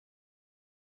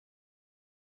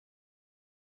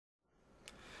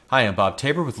Hi, I'm Bob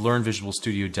Tabor with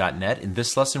LearnVisualStudio.net. In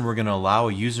this lesson, we're going to allow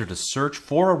a user to search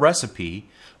for a recipe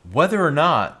whether or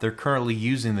not they're currently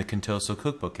using the Contoso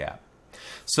Cookbook app.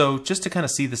 So just to kind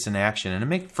of see this in action,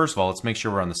 and first of all, let's make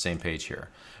sure we're on the same page here.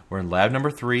 We're in lab number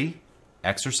 3,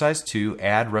 exercise 2,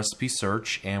 add recipe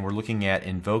search, and we're looking at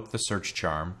invoke the search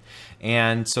charm.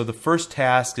 And so the first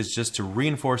task is just to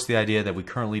reinforce the idea that we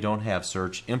currently don't have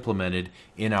search implemented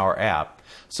in our app.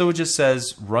 So it just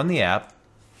says run the app,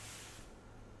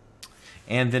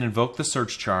 and then invoke the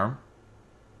search charm,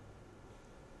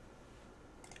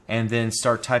 and then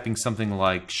start typing something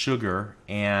like sugar.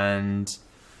 And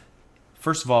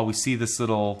first of all, we see this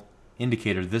little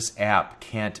indicator, this app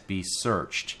can't be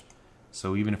searched.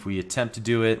 So even if we attempt to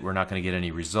do it, we're not going to get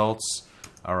any results.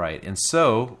 All right, and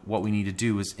so what we need to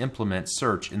do is implement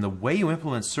search. And the way you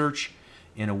implement search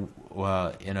in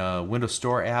a Windows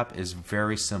Store app is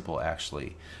very simple,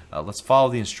 actually. Let's follow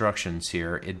the instructions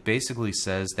here. It basically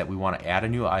says that we want to add a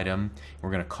new item. We're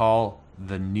going to call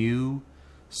the new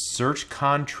search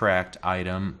contract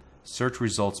item search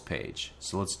results page.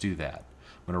 So let's do that.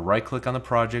 I'm going to right click on the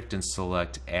project and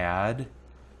select add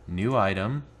new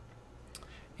item.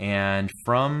 And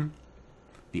from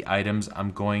the items,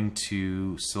 I'm going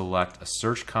to select a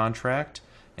search contract.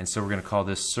 And so we're going to call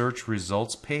this search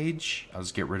results page. I'll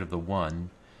just get rid of the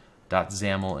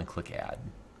 .xaml and click add.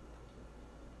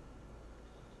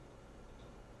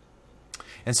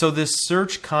 And so this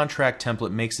search contract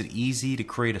template makes it easy to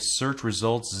create a search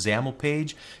results XAML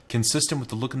page consistent with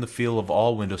the look and the feel of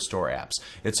all Windows Store apps.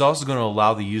 It's also going to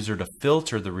allow the user to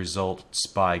filter the results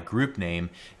by group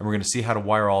name, and we're going to see how to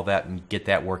wire all that and get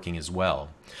that working as well.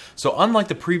 So unlike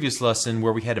the previous lesson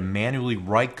where we had to manually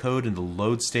write code in the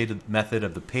load state method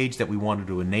of the page that we wanted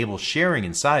to enable sharing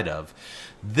inside of,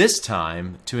 this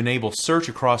time, to enable search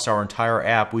across our entire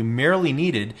app, we merely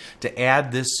needed to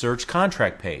add this search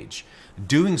contract page.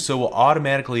 Doing so will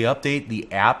automatically update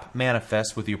the app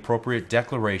manifest with the appropriate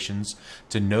declarations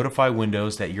to notify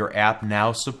Windows that your app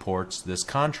now supports this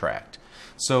contract.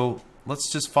 So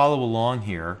let's just follow along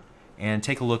here and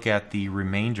take a look at the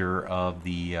remainder of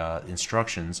the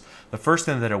instructions. The first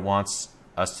thing that it wants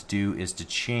us to do is to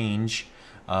change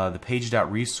the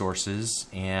page.resources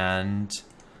and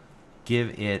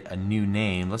give it a new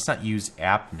name. Let's not use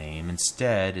app name.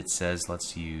 Instead, it says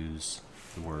let's use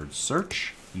the word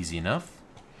search. Easy enough.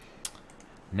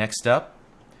 Next up,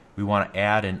 we want to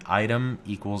add an item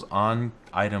equals on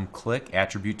item click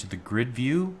attribute to the grid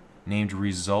view named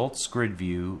results grid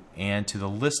view and to the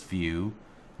list view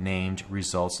named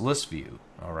results list view.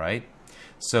 All right.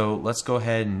 So let's go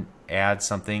ahead and add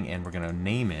something, and we're going to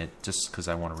name it, just because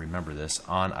I want to remember this,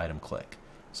 on item click.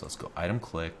 So let's go item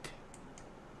click.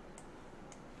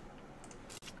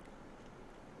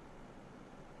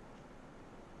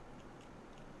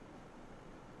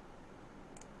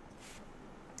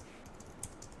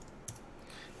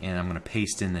 And I'm going to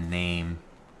paste in the name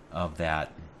of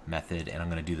that method, and I'm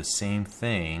going to do the same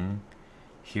thing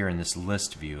here in this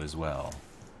list view as well.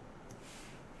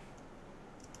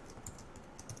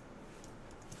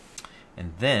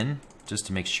 And then, just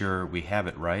to make sure we have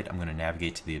it right, I'm going to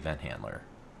navigate to the event handler.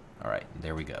 All right,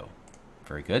 there we go.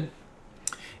 Very good.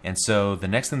 And so the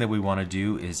next thing that we want to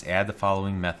do is add the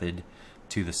following method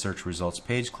to the search results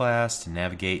page class to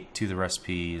navigate to the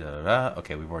recipe.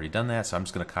 Okay, we've already done that, so I'm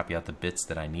just going to copy out the bits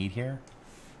that I need here.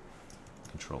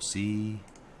 Control C,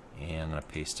 and I'm going to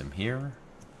paste them here.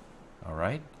 All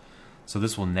right, so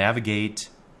this will navigate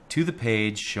to the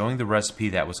page showing the recipe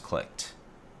that was clicked.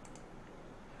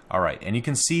 All right, and you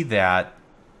can see that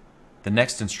the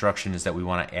next instruction is that we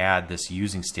want to add this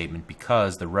using statement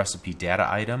because the recipe data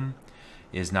item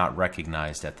is not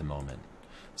recognized at the moment.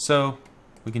 So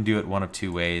we can do it one of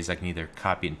two ways. I can either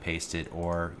copy and paste it,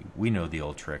 or we know the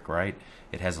old trick, right?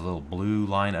 It has a little blue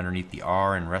line underneath the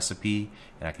R in recipe,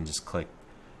 and I can just click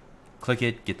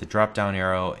it, get the drop down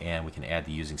arrow, and we can add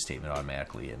the using statement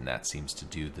automatically, and that seems to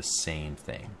do the same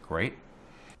thing. Great.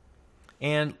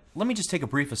 And let me just take a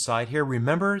brief aside here.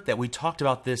 Remember that we talked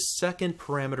about this second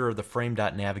parameter of the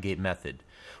frame.navigate method.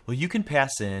 Well, you can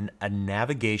pass in a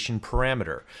navigation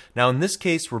parameter. Now in this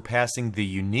case, we're passing the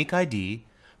unique ID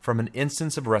from an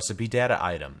instance of recipe data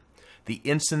item, the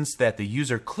instance that the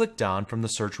user clicked on from the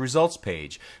search results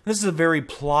page. This is a very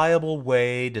pliable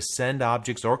way to send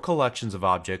objects or collections of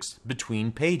objects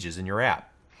between pages in your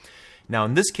app. Now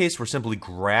in this case, we're simply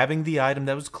grabbing the item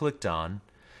that was clicked on,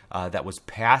 that was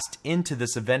passed into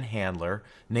this event handler,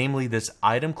 namely this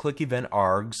item click event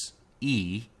args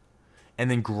E,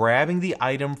 and then grabbing the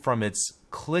item from its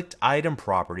clicked item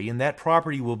property, and that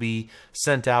property will be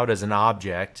sent out as an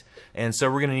object, and so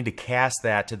we're going to need to cast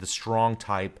that to the strong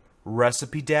type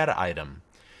recipe data item.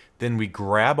 then we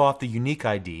grab off the unique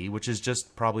ID, which is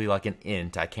just probably like an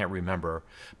int, I can't remember.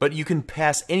 But you can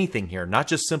pass anything here, not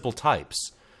just simple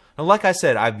types. Now, like I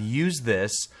said, I've used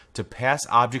this to pass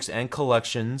objects and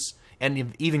collections,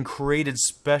 and even created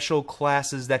special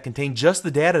classes that contain just the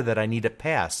data that I need to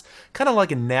pass. Kind of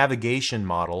like a navigation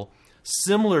model,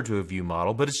 similar to a view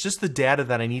model, but it's just the data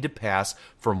that I need to pass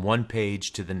from one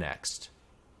page to the next.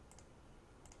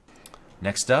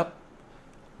 Next up,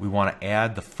 we want to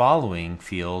add the following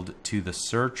field to the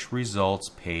search results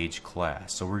page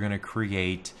class. So we're going to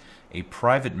create a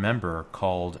private member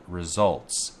called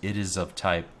results. It is of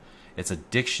type, it's a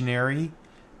dictionary.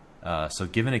 So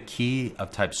given a key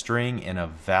of type string and a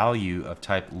value of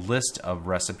type list of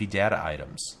recipe data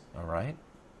items. All right.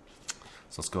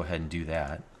 So let's go ahead and do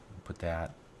that. Put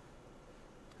that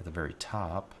at the very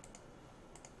top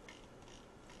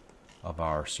of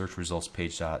our search results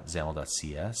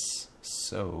page.xaml.cs.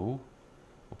 So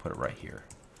we'll put it right here.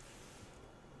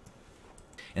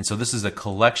 And so this is a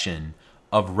collection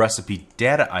of recipe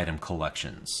data item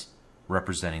collections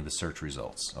representing the search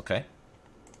results. Okay.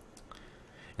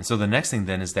 And so the next thing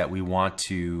then is that we want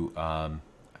to,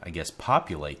 I guess,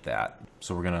 populate that.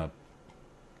 So we're going to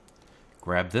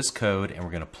grab this code and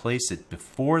we're going to place it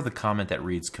before the comment that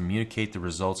reads communicate the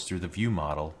results through the view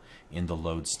model in the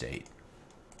load state.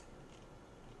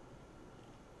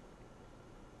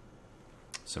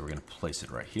 So we're going to place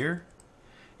it right here.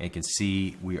 And you can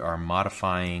see we are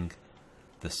modifying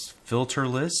this filter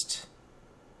list.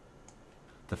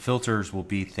 The filters will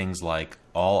be things like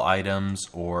all items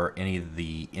or any of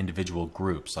the individual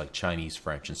groups like Chinese,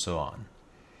 French, and so on.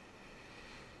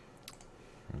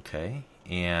 Okay,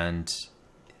 and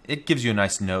it gives you a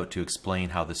nice note to explain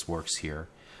how this works here.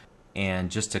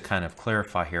 And just to kind of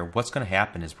clarify here, what's going to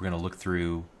happen is we're going to look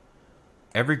through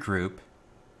every group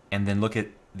and then look at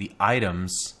the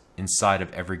items inside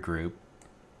of every group.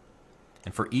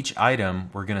 And for each item,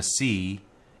 we're going to see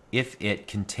if it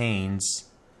contains,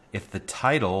 if the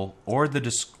title or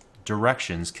the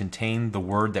directions contain the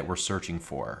word that we're searching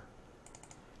for,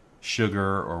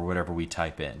 sugar or whatever we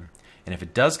type in. And if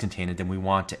it does contain it, then we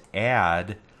want to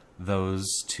add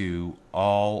those to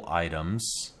all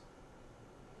items.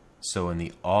 So in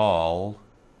the all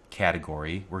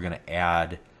category, we're going to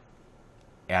add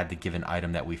the given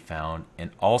item that we found, and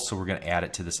also we're going to add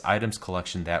it to this items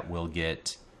collection that will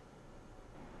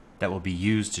be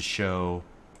used to show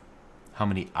how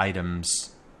many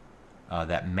items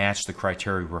that match the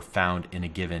criteria were found in a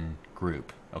given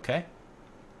group. Okay?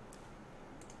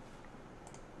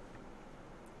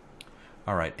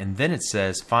 All right, and then it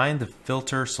says find the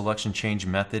filter selection change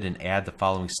method and add the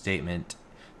following statement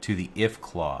to the if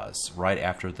clause right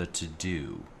after the to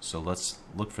do. So let's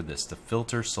look for this. The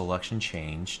filter selection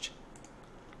changed.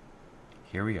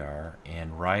 Here we are,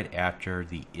 and right after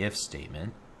the if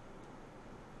statement.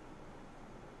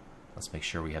 Let's make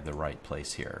sure we have the right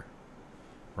place here.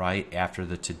 Right after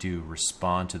the to do,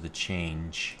 respond to the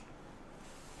change.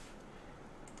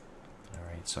 All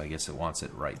right, so I guess it wants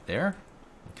it right there.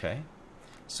 Okay.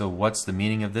 So what's the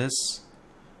meaning of this?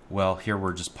 Well, here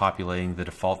we're just populating the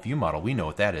default view model. We know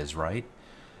what that is, right?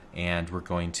 And we're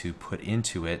going to put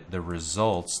into it the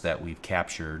results that we've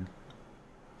captured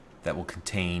that will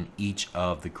contain each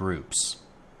of the groups,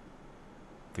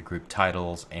 the group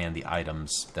titles and the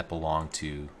items that belong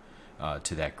to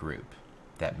that group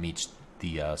that meets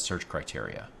the search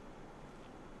criteria.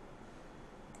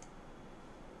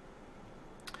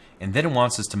 And then it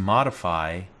wants us to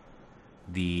modify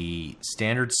the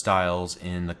standard styles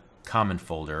in the common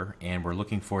folder, and we're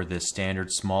looking for this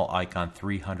standard small icon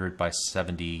 300 by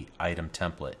 70 item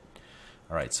template.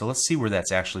 All right, so let's see where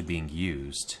that's actually being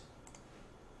used.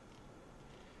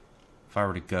 If I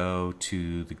were to go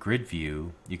to the grid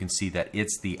view, you can see that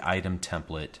it's the item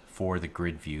template for the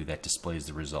grid view that displays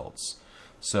the results.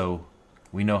 So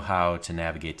we know how to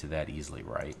navigate to that easily,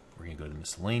 right? We're going to go to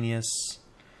miscellaneous,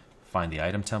 find the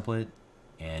item template,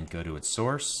 and go to its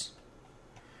source.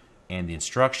 And the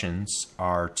instructions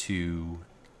are to,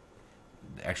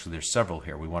 actually there's several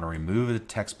here. We want to remove the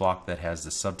text block that has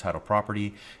the subtitle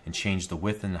property and change the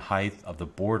width and height of the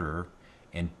border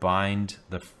and bind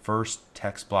the first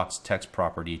text block's text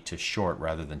property to short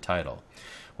rather than title.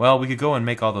 Well, we could go and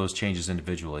make all those changes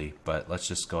individually, but let's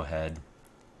just go ahead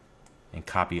and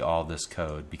copy all this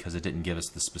code because it didn't give us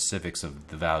the specifics of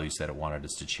the values that it wanted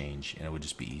us to change, and it would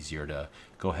just be easier to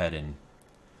go ahead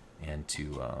and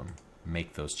to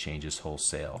make those changes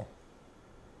wholesale.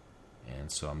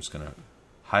 And so I'm just going to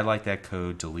highlight that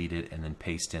code, delete it, and then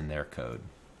paste in their code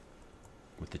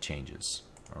with the changes.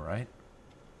 All right.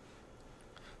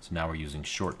 So now we're using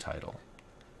short title,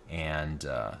 and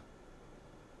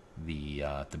the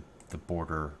the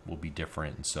border will be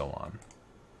different and so on.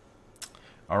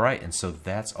 All right, and so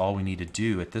that's all we need to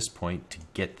do at this point to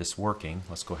get this working.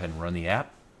 Let's go ahead and run the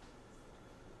app.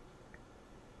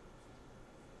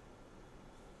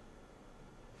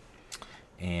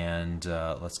 And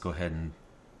let's go ahead and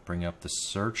bring up the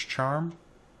search charm.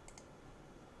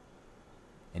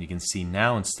 And you can see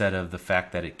now, instead of the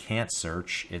fact that it can't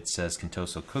search, it says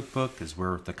Contoso Cookbook is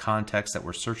where the context that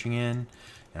we're searching in.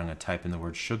 And I'm going to type in the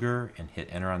word sugar and hit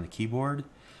enter on the keyboard.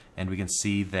 And we can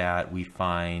see that we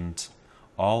find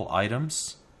all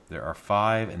items. There are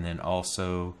 5, and then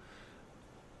also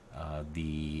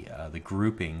the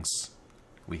groupings.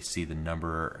 We see the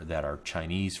number that are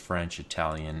Chinese, French,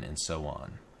 Italian, and so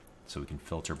on. So we can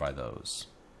filter by those.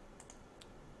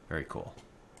 Very cool.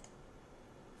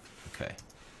 Okay.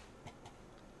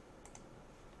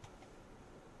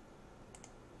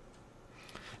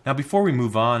 Now, before we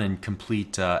move on and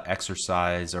complete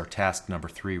exercise, or task number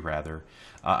 3 rather,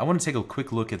 I want to take a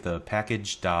quick look at the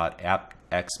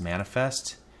package.appx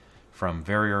manifest from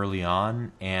very early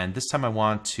on. And this time I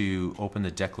want to open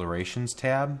the Declarations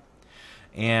tab.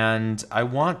 And I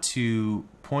want to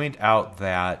point out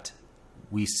that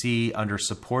we see under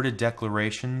Supported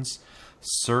Declarations,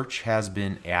 search has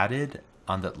been added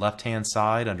on the left-hand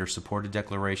side under Supported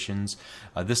Declarations.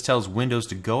 This tells Windows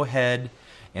to go ahead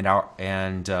and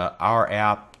our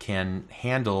app can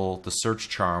handle the search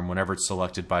charm whenever it's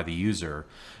selected by the user.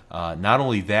 Not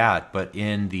only that, but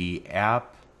in the app.xaml.cs,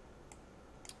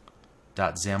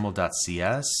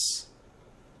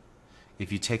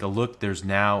 if you take a look, there's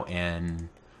now an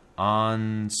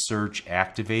onSearch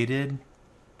activated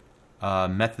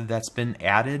method that's been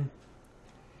added,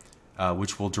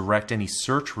 which will direct any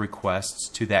search requests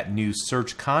to that new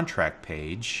search contract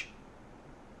page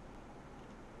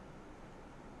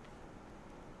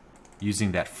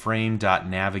using that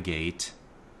frame.navigate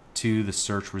to the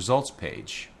search results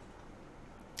page.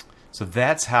 So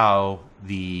that's how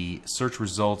the search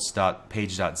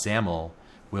results.page.xaml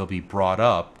will be brought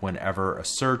up whenever a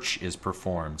search is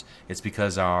performed. It's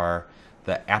because the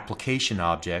application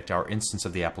object, our instance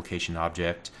of the application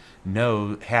object,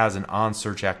 has an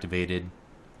onSearch activated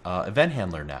event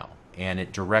handler now, and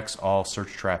it directs all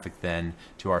search traffic then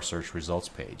to our search results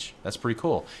page. That's pretty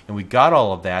cool. And we got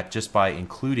all of that just by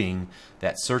including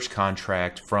that search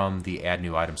contract from the Add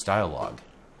New Items dialog.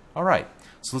 All right,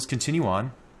 so let's continue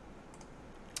on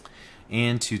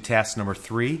into task number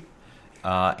 3.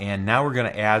 And now we're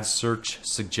going to add search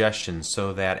suggestions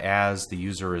so that as the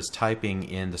user is typing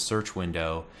in the search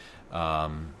window,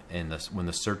 when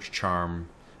the search charm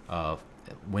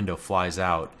window flies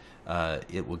out,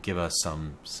 it will give us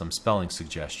some spelling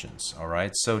suggestions. All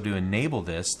right. So to enable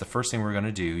this, the first thing we're going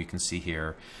to do, you can see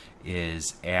here,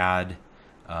 is add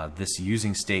this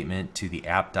using statement to the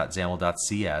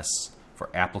app.xaml.cs for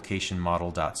application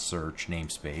model.search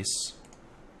namespace.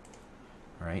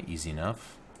 All right. Easy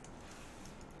enough.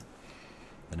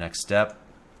 The next step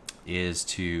is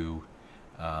to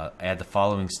add the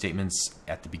following statements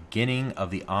at the beginning of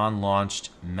the onLaunched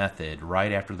method,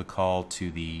 right after the call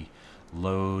to the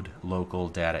load local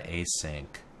data async.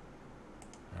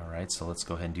 All right, so let's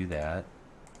go ahead and do that.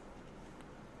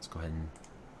 Let's go ahead and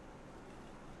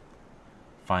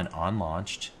find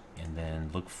onLaunched and then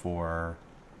look for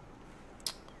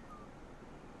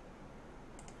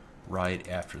right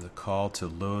after the call to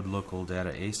load local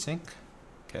data async.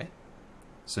 Okay.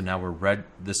 So now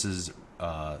this is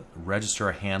register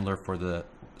a handler for the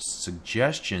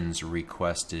suggestions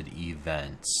requested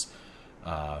events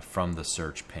from the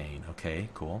search pane. Okay,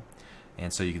 cool.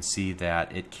 And so you can see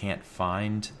that it can't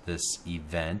find this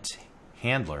event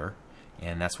handler,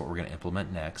 and that's what we're going to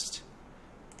implement next.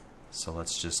 So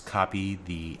let's just copy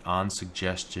the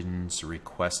onSuggestions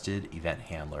requested event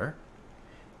handler,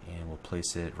 and we'll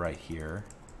place it right here.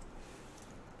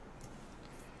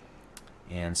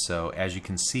 And so as you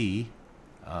can see,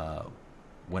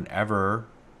 whenever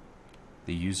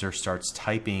the user starts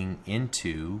typing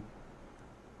into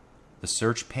the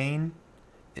search pane,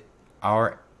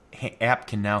 our app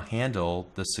can now handle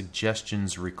the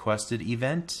suggestions requested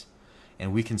event,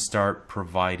 and we can start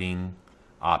providing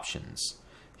options.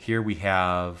 Here we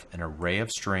have an array of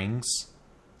strings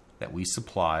that we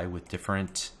supply with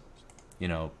different,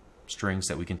 strings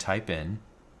that we can type in.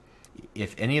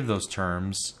 If any of those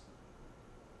terms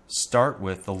start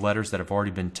with the letters that have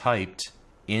already been typed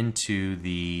into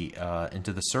the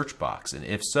search box, and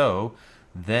if so,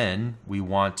 then we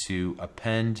want to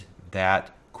append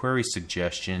that query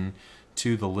suggestion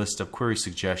to the list of query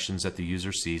suggestions that the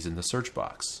user sees in the search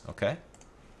box. Okay,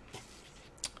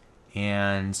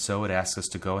 and so it asks us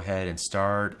to go ahead and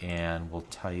start, and we'll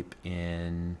type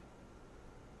in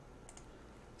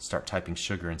start typing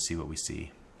sugar and see what we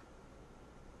see.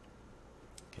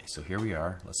 Okay, so here we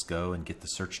are. Let's go and get the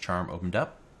search charm opened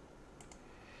up.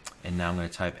 And now I'm going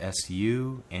to type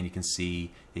SU, and you can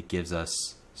see it gives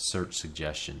us search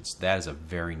suggestions. That is a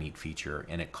very neat feature,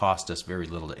 and it cost us very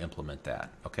little to implement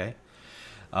that. Okay,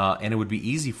 and it would be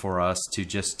easy for us to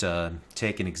just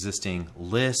take an existing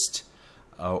list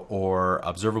or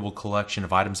observable collection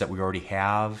of items that we already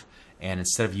have, and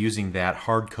instead of using that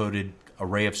hard-coded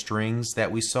array of strings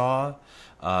that we saw,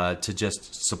 to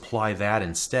just supply that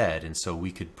instead, and so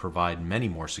we could provide many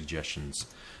more suggestions.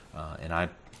 And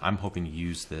I'm hoping to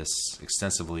use this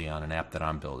extensively on an app that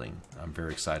I'm building. I'm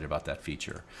very excited about that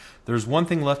feature. There's one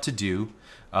thing left to do.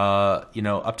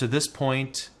 Up to this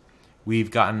point, we've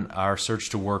gotten our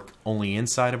search to work only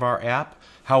inside of our app.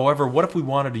 However, what if we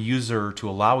wanted to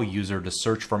allow a user to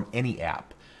search from any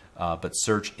app, but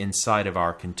search inside of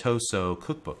our Contoso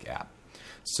Cookbook app?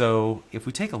 So if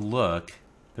we take a look,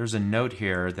 there's a note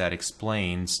here that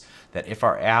explains that if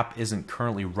our app isn't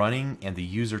currently running and the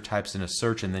user types in a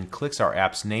search and then clicks our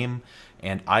app's name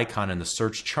and icon in the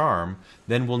search charm,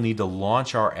 then we'll need to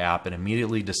launch our app and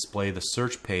immediately display the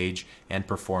search page and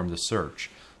perform the search.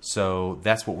 So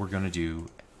that's what we're going to do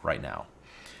right now.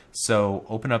 So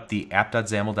open up the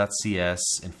app.xaml.cs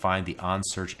and find the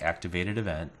onSearch activated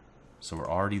event. So we're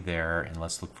already there, and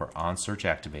let's look for onSearch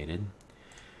activated.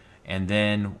 And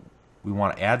then we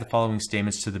want to add the following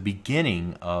statements to the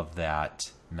beginning of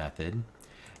that method.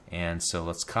 And so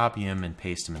let's copy them and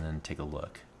paste them and then take a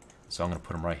look. So I'm going to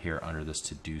put them right here under this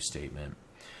to-do statement.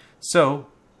 So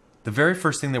the very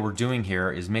first thing that we're doing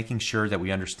here is making sure that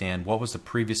we understand what was the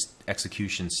previous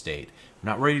execution state. I'm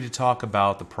not ready to talk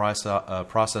about the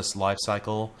process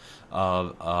lifecycle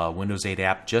of Windows 8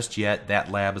 app just yet.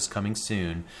 That lab is coming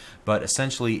soon. But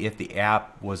essentially, if the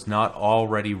app was not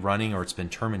already running or it's been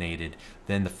terminated,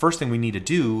 then the first thing we need to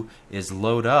do is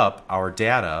load up our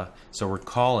data. So we're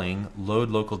calling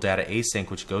load local data async,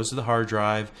 which goes to the hard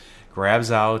drive,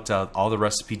 grabs out all the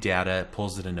recipe data,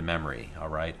 pulls it into memory. All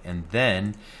right, and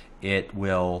then it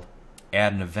will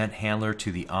add an event handler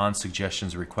to the on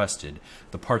suggestions requested,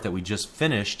 the part that we just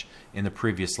finished in the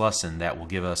previous lesson that will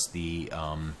give us the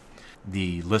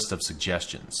list of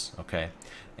suggestions. Okay,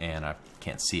 and I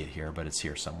can't see it here, but it's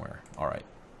here somewhere. All right.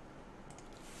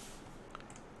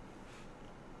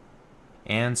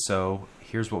 And so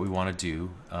here's what we want to do.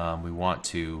 We want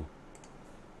to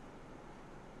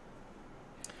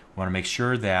make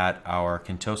sure that our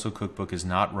Contoso Cookbook is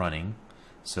not running.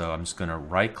 So I'm just going to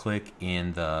right-click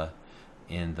in the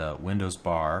Windows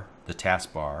bar, the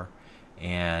task bar,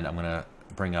 and I'm going to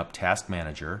bring up Task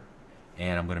Manager,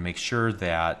 and I'm going to make sure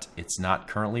that it's not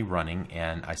currently running,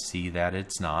 and I see that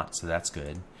it's not, so that's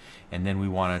good. And then we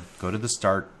want to go to the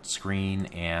Start screen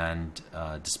and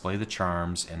display the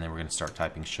charms, and then we're going to start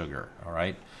typing sugar. All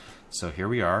right. So here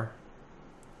we are,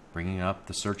 bringing up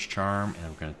the search charm,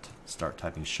 and we're going to start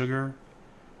typing sugar.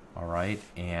 All right,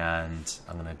 and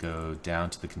I'm going to go down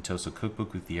to the Contoso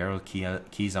Cookbook with the arrow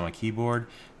keys on my keyboard.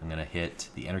 I'm going to hit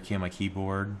the Enter key on my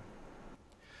keyboard.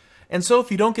 And so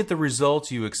if you don't get the results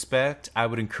you expect, I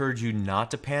would encourage you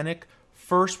not to panic.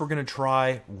 First, we're going to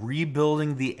try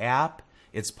rebuilding the app.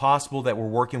 It's possible that we're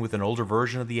working with an older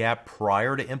version of the app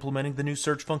prior to implementing the new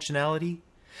search functionality.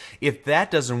 If that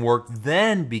doesn't work,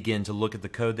 then begin to look at the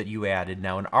code that you added.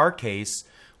 Now, in our case,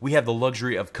 we have the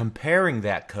luxury of comparing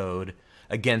that code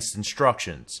against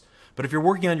instructions. But if you're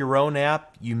working on your own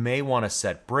app, you may want to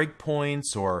set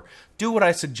breakpoints or do what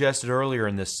I suggested earlier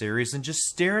in this series and just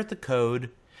stare at the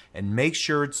code and make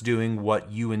sure it's doing what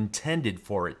you intended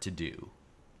for it to do.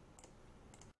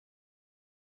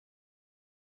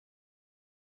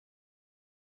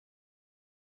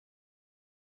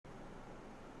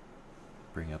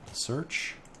 Bring up the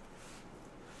search,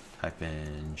 type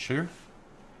in sugar,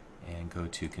 and go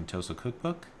to Contoso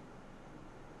Cookbook.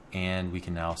 And we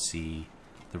can now see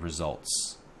the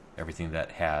results, everything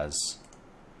that has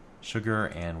sugar,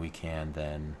 and we can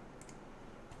then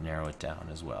narrow it down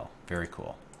as well. Very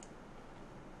cool.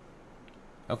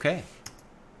 Okay.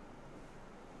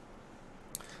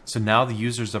 So now the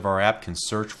users of our app can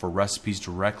search for recipes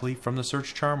directly from the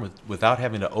search charm without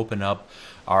having to open up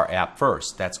our app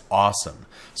first. That's awesome.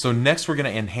 So next we're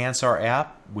going to enhance our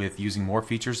app with using more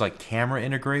features like camera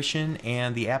integration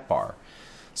and the app bar.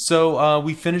 So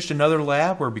we finished another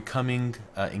lab. We're becoming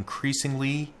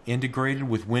increasingly integrated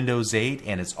with Windows 8,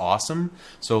 and it's awesome.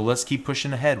 So let's keep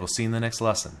pushing ahead. We'll see you in the next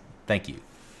lesson. Thank you.